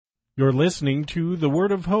You're listening to The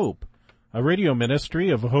Word of Hope, a radio ministry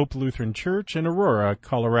of Hope Lutheran Church in Aurora,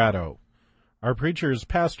 Colorado. Our preacher is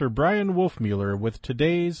Pastor Bryan Wolfmueller with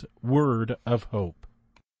today's Word of Hope.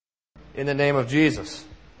 In the name of Jesus,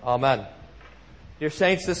 Amen. Dear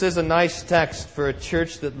saints, this is a nice text for a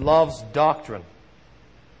church that loves doctrine.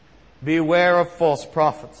 Beware of false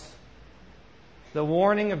prophets. The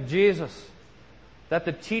warning of Jesus that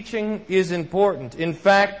the teaching is important. In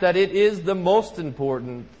fact, that it is the most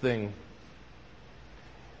important thing.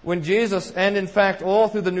 When Jesus, and in fact all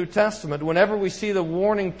through the New Testament, whenever we see the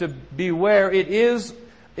warning to beware, it is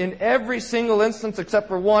in every single instance except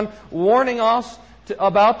for one, warning us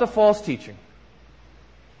about the false teaching.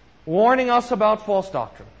 Warning us about false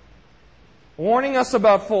doctrine. Warning us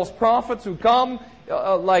about false prophets who come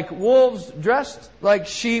like wolves dressed like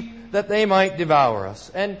sheep that they might devour us.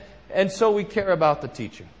 And so we care about the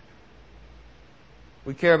teaching.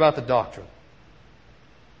 We care about the doctrine.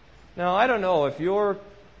 Now, I don't know if your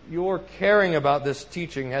caring about this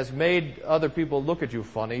teaching has made other people look at you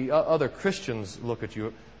funny, other Christians look at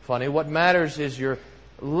you funny. What matters is your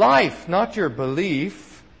life, not your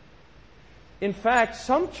belief. In fact,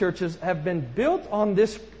 some churches have been built on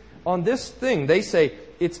this thing. They say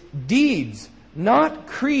it's deeds, not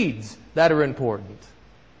creeds, that are important.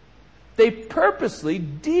 They purposely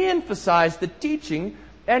de-emphasize the teaching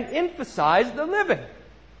and emphasize the living.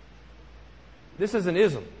 This is an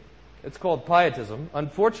ism. It's called pietism.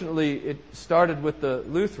 Unfortunately, it started with the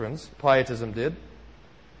Lutherans. Pietism did.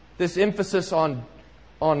 This emphasis on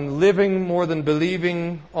living more than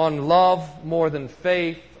believing, on love more than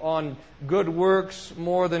faith, on good works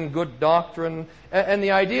more than good doctrine. And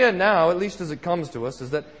the idea now, at least as it comes to us,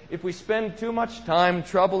 is that if we spend too much time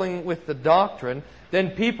troubling with the doctrine,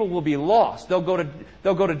 then people will be lost. They'll go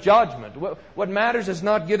to judgment. What matters is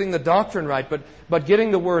not getting the doctrine right, but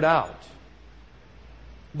getting the word out.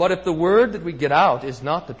 But if the word that we get out is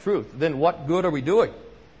not the truth, then what good are we doing?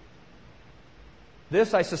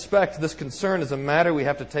 This, I suspect, this concern is a matter we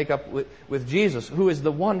have to take up with Jesus, who is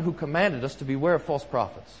the one who commanded us to beware of false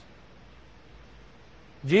prophets.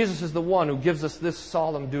 Jesus is the one who gives us this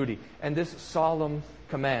solemn duty and this solemn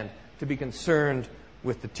command to be concerned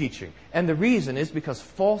with the teaching. And the reason is because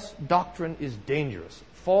false doctrine is dangerous.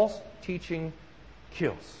 False teaching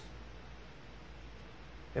kills.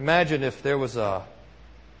 Imagine if there was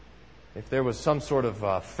some sort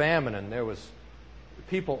of famine and there was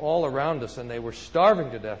people all around us and they were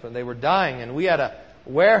starving to death and they were dying, and we had a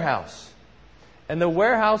warehouse. And the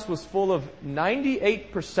warehouse was full of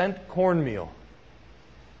 98% cornmeal.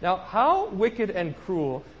 Now, how wicked and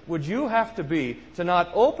cruel would you have to be to not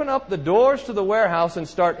open up the doors to the warehouse and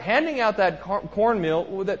start handing out that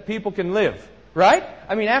cornmeal that people can live? Right?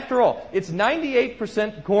 I mean, after all, it's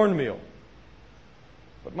 98% cornmeal.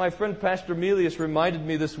 But my friend Pastor Melius reminded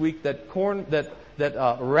me this week that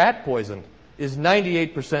rat poison is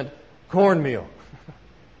 98% cornmeal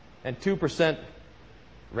and 2%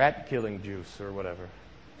 rat-killing juice or whatever.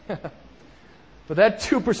 But that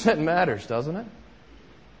 2% matters, doesn't it?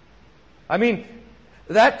 I mean,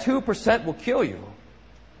 that 2% will kill you.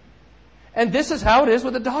 And this is how it is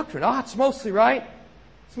with the doctrine. It's mostly right.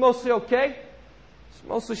 It's mostly okay. It's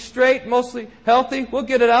mostly straight, mostly healthy. We'll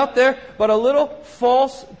get it out there. But a little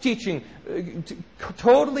false teaching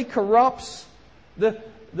totally corrupts the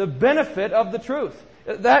benefit of the truth.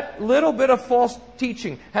 That little bit of false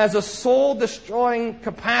teaching has a soul-destroying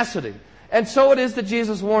capacity. And so it is that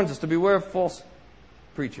Jesus warns us to beware of false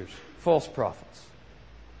preachers, false prophets.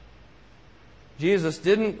 Jesus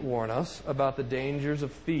didn't warn us about the dangers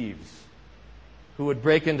of thieves who would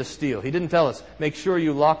break in to steal. He didn't tell us, make sure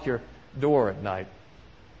you lock your door at night.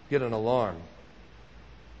 Get an alarm.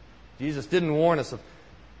 Jesus didn't warn us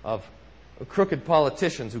of crooked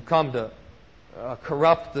politicians who come to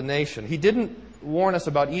corrupt the nation. He didn't warn us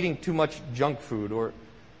about eating too much junk food or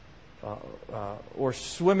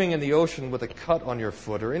swimming in the ocean with a cut on your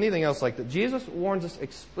foot or anything else like that. Jesus warns us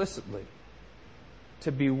explicitly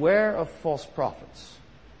to beware of false prophets.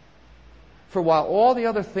 For while all the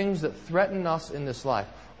other things that threaten us in this life,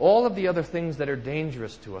 all of the other things that are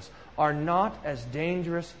dangerous to us, are not as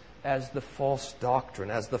dangerous as the false doctrine,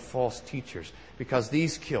 as the false teachers, because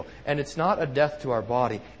these kill. And it's not a death to our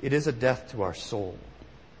body, it is a death to our soul.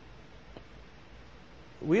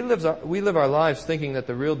 We live our lives thinking that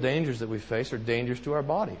the real dangers that we face are dangers to our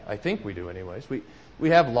body. I think we do anyways. We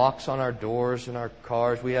have locks on our doors and our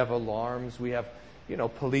cars. We have alarms. We have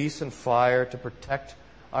police and fire to protect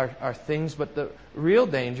our things. But the real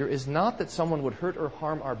danger is not that someone would hurt or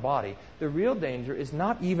harm our body. The real danger is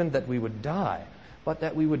not even that we would die, but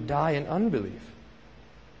that we would die in unbelief.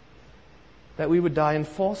 That we would die in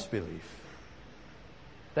false belief.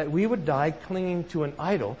 that we would die clinging to an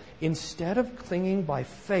idol instead of clinging by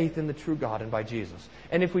faith in the true God and by Jesus.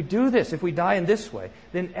 And if we do this, if we die in this way,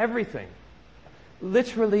 then everything,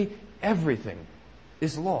 literally everything,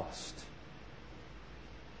 is lost.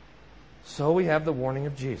 So we have the warning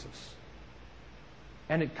of Jesus.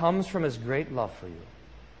 And it comes from His great love for you.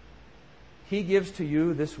 He gives to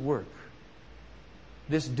you this work,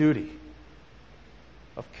 this duty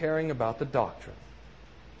of caring about the doctrine.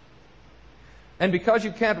 And because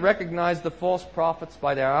you can't recognize the false prophets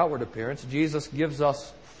by their outward appearance, Jesus gives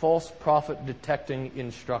us false prophet detecting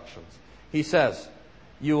instructions. He says,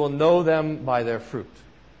 you will know them by their fruit.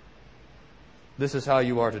 This is how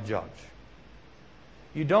you are to judge.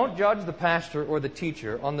 You don't judge the pastor or the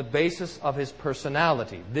teacher on the basis of his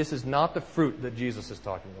personality. This is not the fruit that Jesus is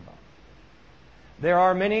talking about. There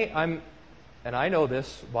are many, and I know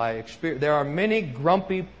this by experience, there are many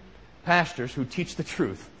grumpy pastors who teach the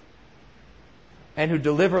truth and who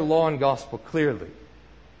deliver law and gospel clearly.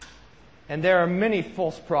 And there are many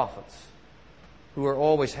false prophets who are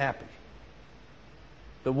always happy.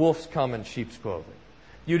 The wolves come in sheep's clothing.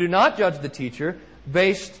 You do not judge the teacher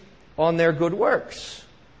based on their good works.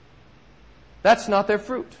 That's not their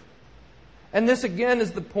fruit. And this again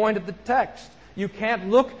is the point of the text. You can't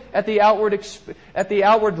look at the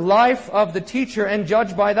outward life of the teacher and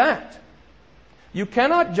judge by that. You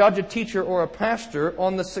cannot judge a teacher or a pastor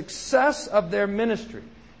on the success of their ministry.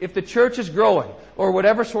 If the church is growing, or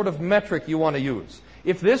whatever sort of metric you want to use.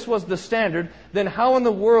 If this was the standard, then how in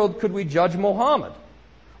the world could we judge Mohammed?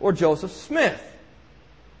 Or Joseph Smith?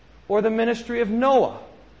 Or the ministry of Noah,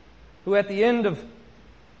 who at the end of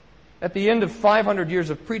 500 years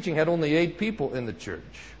of preaching had only 8 people in the church?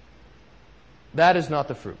 That is not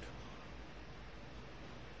the fruit.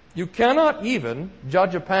 You cannot even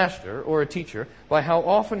judge a pastor or a teacher by how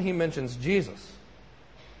often he mentions Jesus,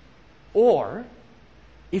 or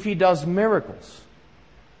if he does miracles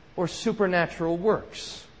or supernatural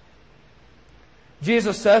works.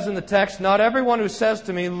 Jesus says in the text, not everyone who says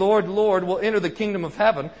to me, Lord, Lord, will enter the kingdom of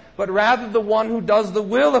heaven, but rather the one who does the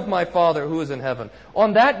will of my Father who is in heaven.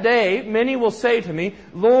 On that day, many will say to me,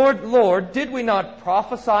 Lord, Lord, did we not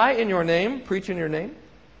prophesy in your name, preach in your name,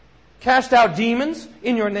 cast out demons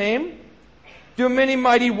in your name, do many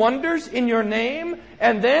mighty wonders in your name?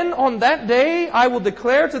 And then on that day I will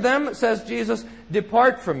declare to them, says Jesus,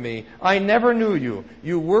 depart from me, I never knew you,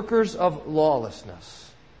 you workers of lawlessness.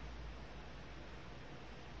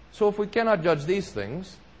 So if we cannot judge these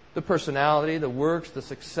things, the personality, the works, the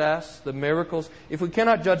success, the miracles, if we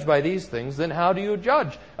cannot judge by these things, then how do you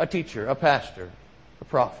judge a teacher, a pastor, a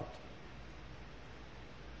prophet?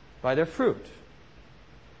 By their fruit.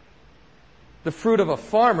 The fruit of a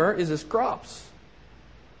farmer is his crops.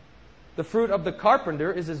 The fruit of the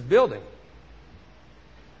carpenter is his building.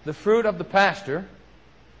 The fruit of the pastor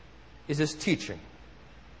is his teaching,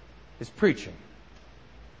 his preaching.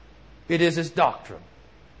 It is his doctrine.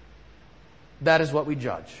 That is what we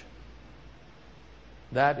judge.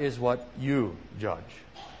 That is what you judge.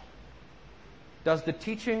 Does the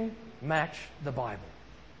teaching match the Bible?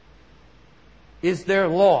 Is there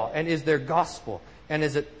law and is there gospel? And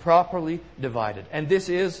is it properly divided? And this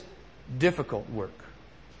is difficult work.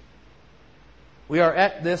 We are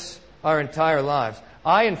at this our entire lives.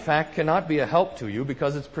 I, in fact, cannot be a help to you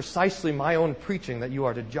because it's precisely my own preaching that you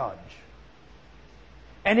are to judge.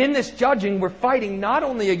 And in this judging, we're fighting not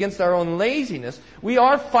only against our own laziness, we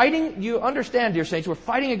are fighting, you understand, dear saints, we're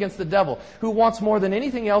fighting against the devil who wants more than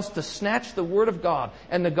anything else to snatch the Word of God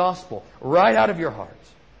and the gospel right out of your heart.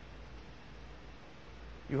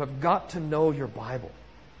 You have got to know your Bible.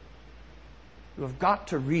 You have got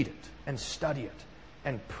to read it and study it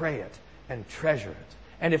and pray it and treasure it.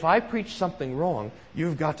 And if I preach something wrong,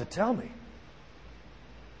 you've got to tell me.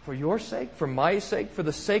 For your sake, for my sake, for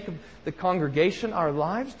the sake of the congregation, our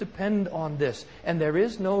lives depend on this. And there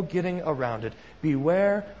is no getting around it.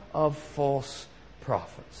 Beware of false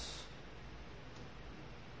prophets.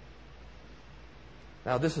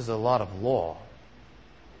 Now, this is a lot of law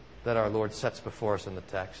that our Lord sets before us in the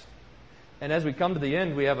text. And as we come to the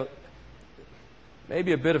end, we have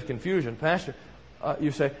maybe a bit of confusion. Pastor,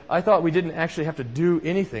 you say, I thought we didn't actually have to do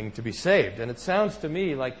anything to be saved. And it sounds to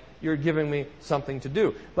me like you're giving me something to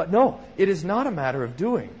do. But no, it is not a matter of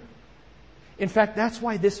doing. In fact, that's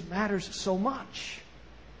why this matters so much.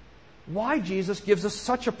 Why Jesus gives us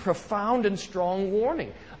such a profound and strong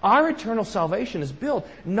warning. Our eternal salvation is built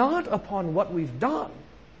not upon what we've done.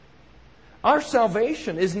 Our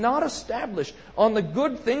salvation is not established on the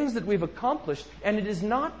good things that we've accomplished, and it is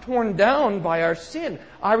not torn down by our sin.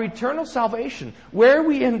 Our eternal salvation, where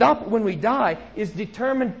we end up when we die, is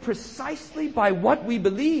determined precisely by what we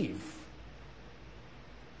believe.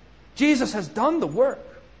 Jesus has done the work.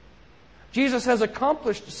 Jesus has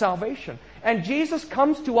accomplished salvation. And Jesus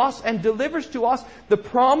comes to us and delivers to us the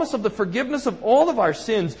promise of the forgiveness of all of our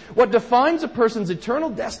sins. What defines a person's eternal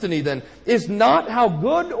destiny then is not how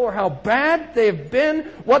good or how bad they've been,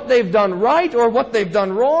 what they've done right or what they've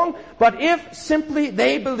done wrong, but if simply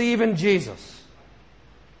they believe in Jesus.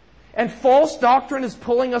 And false doctrine is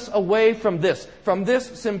pulling us away from this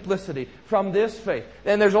simplicity, from this faith.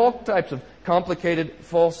 And there's all types of complicated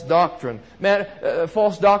false doctrine.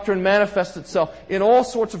 False doctrine manifests itself in all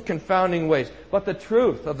sorts of confounding ways. But the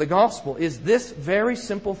truth of the gospel is this very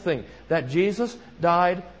simple thing, that Jesus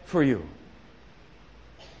died for you.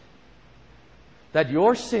 That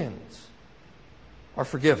your sins are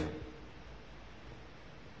forgiven.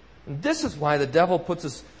 And this is why the devil puts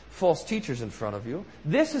his false teachers in front of you.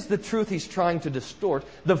 This is the truth he's trying to distort,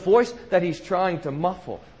 the voice that he's trying to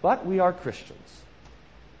muffle. But we are Christians.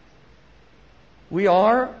 We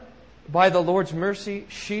are, by the Lord's mercy,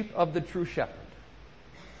 sheep of the true shepherd.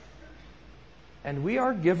 And we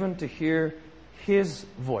are given to hear His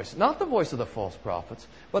voice. Not the voice of the false prophets,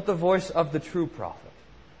 but the voice of the true prophet.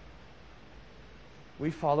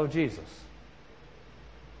 We follow Jesus,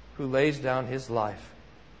 who lays down His life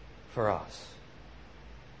for us.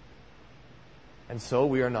 And so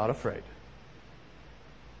we are not afraid.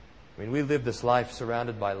 I mean, we live this life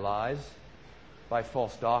surrounded by lies, by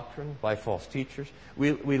false doctrine, by false teachers.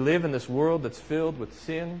 We live in this world that's filled with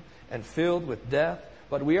sin and filled with death,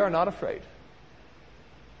 but we are not afraid.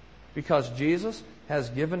 Because Jesus has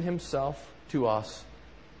given Himself to us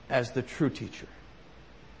as the true teacher,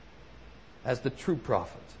 as the true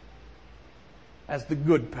prophet, as the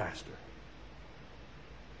good pastor.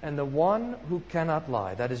 And the one who cannot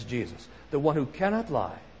lie, that is Jesus, the one who cannot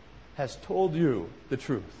lie, has told you the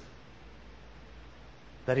truth.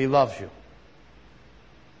 That He loves you.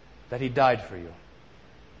 That He died for you.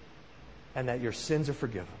 And that your sins are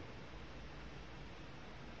forgiven.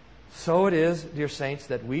 So it is, dear saints,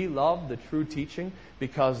 that we love the true teaching,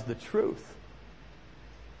 because the truth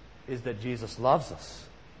is that Jesus loves us.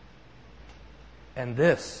 And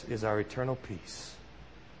this is our eternal peace.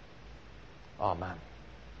 Amen.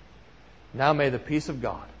 Now may the peace of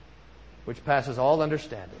God, which passes all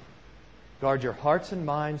understanding, guard your hearts and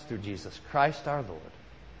minds through Jesus Christ our Lord.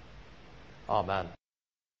 Amen.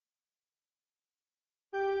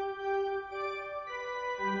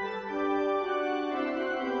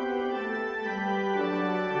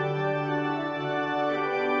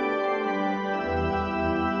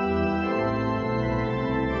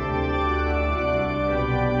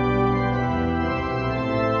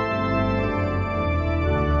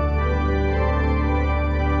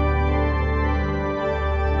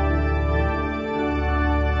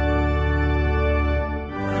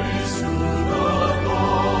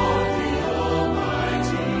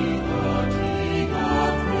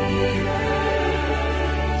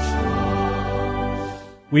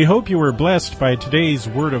 We hope you were blessed by today's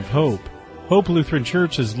Word of Hope. Hope Lutheran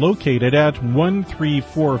Church is located at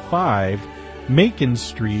 1345 Macon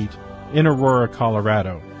Street in Aurora,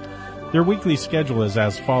 Colorado. Their weekly schedule is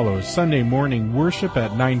as follows: Sunday morning worship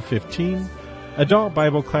at 9:15, adult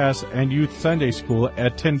Bible class and youth Sunday school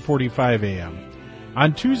at 10:45 a.m.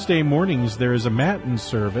 On Tuesday mornings there is a Matin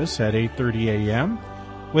service at 8:30 a.m.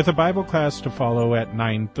 with a Bible class to follow at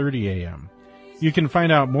 9:30 a.m. You can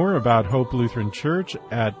find out more about Hope Lutheran Church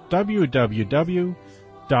at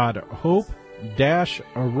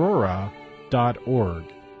www.hope-aurora.org.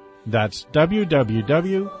 That's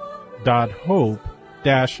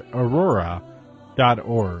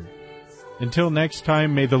www.hope-aurora.org. Until next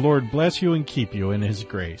time, may the Lord bless you and keep you in His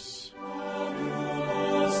grace.